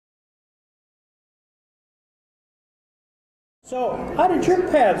So, how did your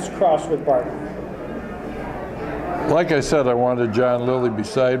paths cross with Barton? Like I said, I wanted John Lilly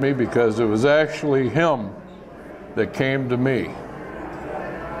beside me because it was actually him that came to me.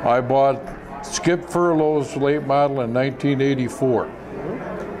 I bought Skip Furlow's late model in 1984.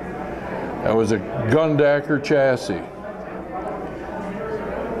 That was a Gundacker chassis.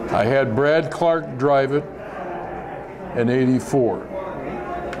 I had Brad Clark drive it in '84.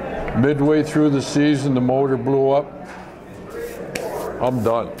 Midway through the season, the motor blew up. I'm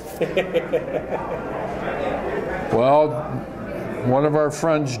done. Well, one of our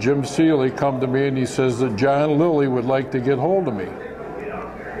friends, Jim Seeley, come to me and he says that John Lilly would like to get hold of me.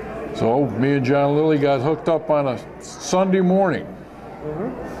 So me and John Lilly got hooked up on a Sunday morning.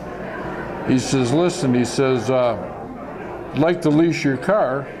 He says, listen, he says, I'd like to lease your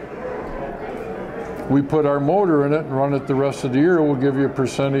car. We put our motor in it and run it the rest of the year. We'll give you a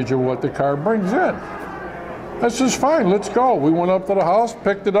percentage of what the car brings in. I says, fine, let's go. We went up to the house,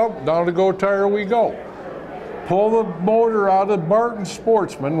 picked it up, down to Go Tire we go. Pull the motor out of Barton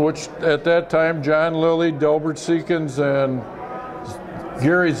Sportsman, which at that time John Lilly, Delbert Seekins, and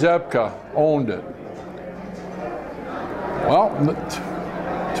Gary Zepka owned it. Well,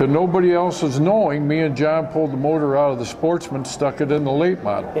 to nobody else's knowing, me and John pulled the motor out of the Sportsman, stuck it in the late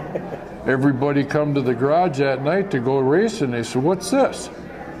model. Everybody come to the garage that night to go racing. They said, what's this?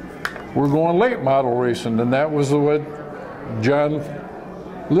 We're going late model racing. And that was what John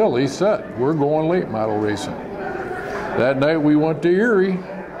Lilly said. We're going late model racing. That night we went to Erie.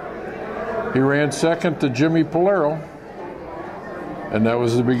 He ran second to Jimmy Polero. And that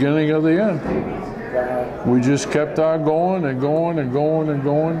was the beginning of the end. We just kept on going and going and going and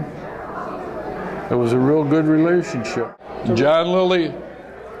going. It was a real good relationship. John Lilly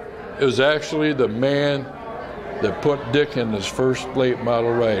is actually the man that put Dick in his first late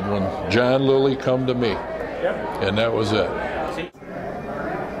model ride when John Lilly come to me. And that was it.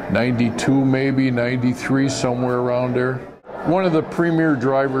 92 maybe, 93, somewhere around there. One of the premier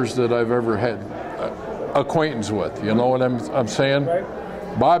drivers that I've ever had acquaintance with, you know what I'm saying?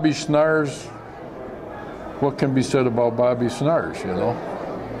 Bobby Snars, what can be said about Bobby Snars, you know?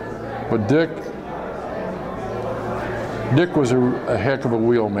 But Dick was a heck of a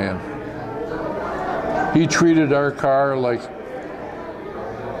wheelman. He treated our car like,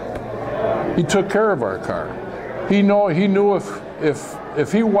 he took care of our car. He knew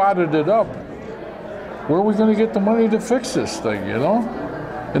if he wadded it up, where are we going to get the money to fix this thing, you know?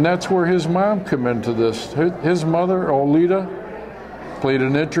 And that's where his mom came into this. His mother, Olita, played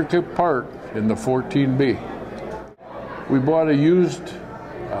an intricate part in the 14B. We bought a used,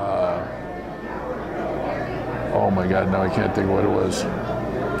 oh my God, now I can't think of what it was.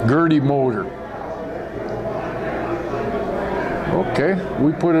 Gertie motor. Okay,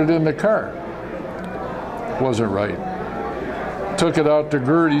 we put it in the car. Wasn't right. Took it out to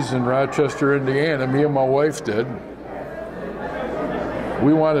Gertie's in Rochester, Indiana. Me and my wife did.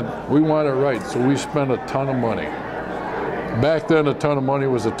 We want it right, so we spent a ton of money. Back then, a ton of money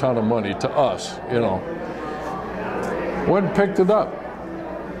was a ton of money to us, you know. Went and picked it up.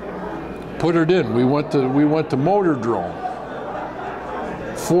 Put it in. We went to Motor Drome.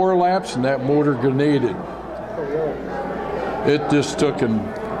 4 laps and that motor grenaded. It just took and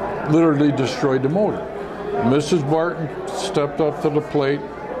literally destroyed the motor. Mrs. Barton stepped up to the plate.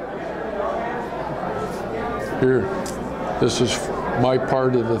 Here, this is my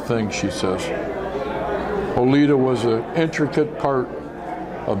part of the thing, she says. Olita was an intricate part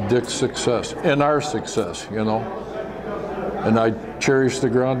of Dick's success and our success, you know. And I cherish the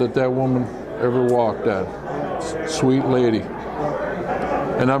ground that woman ever walked on. Sweet lady.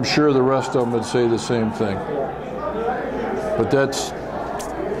 And I'm sure the rest of them would say the same thing. But that's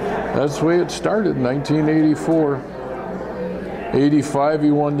the way it started in 1984. 85, he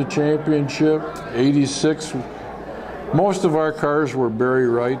won the championship. 86, most of our cars were Barry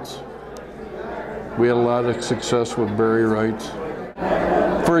Wrights. We had a lot of success with Barry Wrights.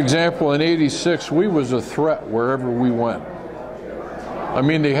 For example, in 86, we was a threat wherever we went. I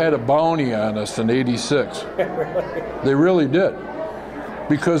mean, they had a bounty on us in 86. They really did.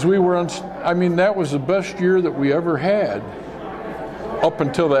 Because we were, I mean, that was the best year that we ever had up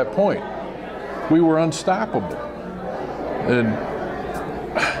until that point. We were unstoppable. And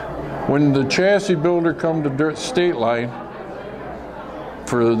when the chassis builder come to State Line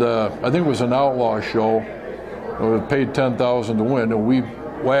for the, I think it was an outlaw show, we paid $10,000 to win, and we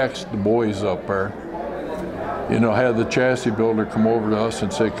waxed the boys up there. You know, had the chassis builder come over to us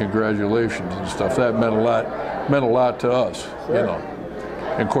and say congratulations and stuff. That meant a lot to us, sure. You know.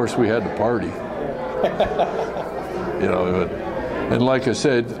 And of course we had to party. You know, and like I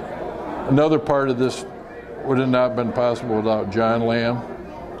said, another part of this would have not been possible without John Lamb,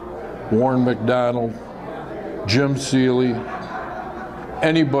 Warren McDonald, Jim Seeley,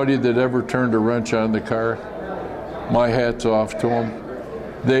 anybody that ever turned a wrench on the car. My hat's off to them.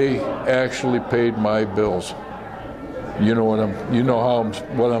 They actually paid my bills. You know what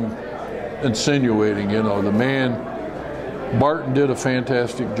I'm insinuating. You know, the man, Barton, did a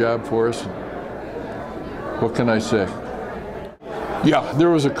fantastic job for us. What can I say? Yeah, there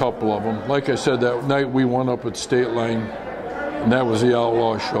was a couple of them. Like I said, that night we went up at State Line, and that was the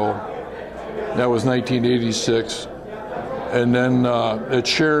Outlaw Show. That was 1986. And then at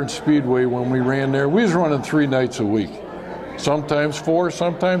Sharon Speedway, when we ran there, we was running 3 nights a week. Sometimes 4,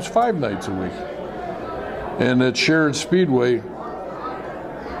 sometimes 5 nights a week. And at Sharon Speedway,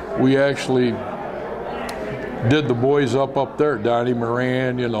 we actually did the boys up there, Donnie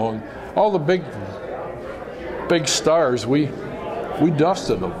Moran, you know, all the big stars. We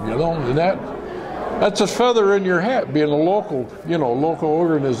dusted them, you know, and that's a feather in your hat, being a local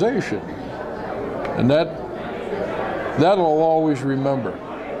organization, and that'll always remember,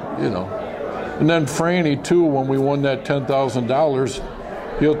 you know. And then Franny too, when we won that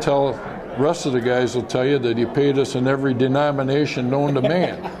 $10,000, he'll tell the rest of the guys will tell you that he paid us in every denomination known to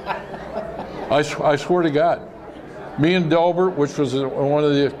man. I swear to God. Me and Delbert, which was one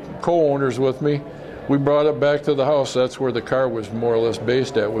of the co-owners with me, we brought it back to the house. That's where the car was more or less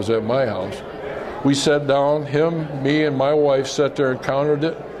based at, was at my house. We sat down, me and my wife sat there and counted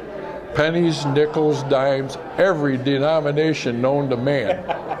it. Pennies, nickels, dimes, every denomination known to man.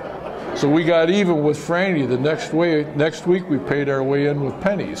 So we got even with Franny. The next week we paid our way in with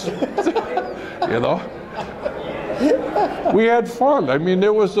pennies. You know? We had fun. I mean,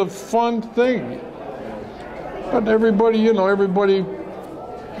 it was a fun thing. But everybody,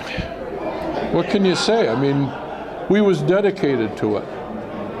 what can you say? I mean, we was dedicated to it.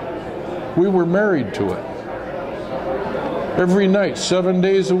 We were married to it. Every night, 7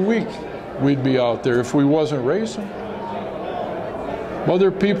 days a week, we'd be out there if we wasn't racing.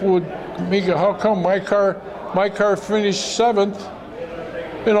 Other people would make it, how come my car finished 7th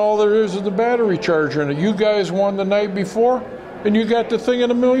and all there is the battery charger in it? You guys won the night before and you got the thing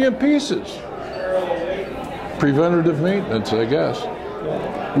in a million pieces. Preventative maintenance, I guess.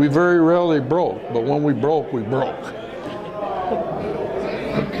 We very rarely broke, but when we broke, we broke.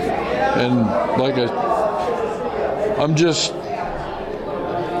 And I'm just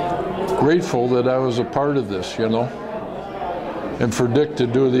grateful that I was a part of this, you know. And for Dick to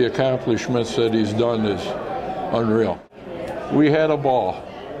do the accomplishments that he's done is unreal. We had a ball.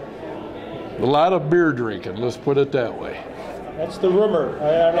 A lot of beer drinking, let's put it that way. That's the rumor.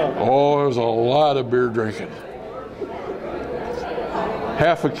 I don't know. Oh, there was a lot of beer drinking.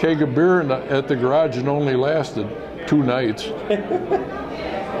 Half a keg of beer at the garage and only lasted 2 nights.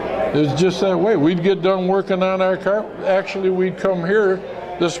 It was just that way. We'd get done working on our car. Actually, we'd come here.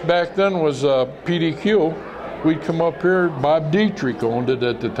 This back then was PDQ. We'd come up here. Bob Dietrich owned it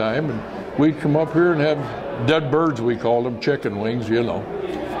at the time, and we'd come up here and have dead birds, we called them, chicken wings, you know,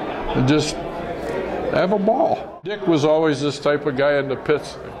 and just have a ball. Dick was always this type of guy in the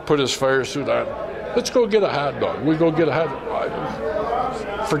pits, put his fire suit on. Let's go get a hot dog. We go get a hot dog.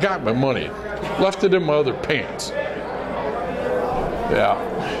 I forgot my money. Left it in my other pants. Yeah.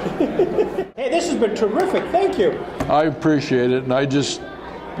 Hey, this has been terrific. Thank you. I appreciate it. And I just,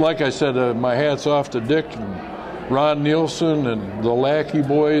 like I said, my hat's off to Dick and Ron Nielsen and the Lackey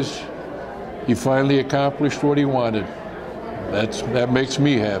boys. He finally accomplished what he wanted. That makes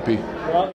me happy. Well,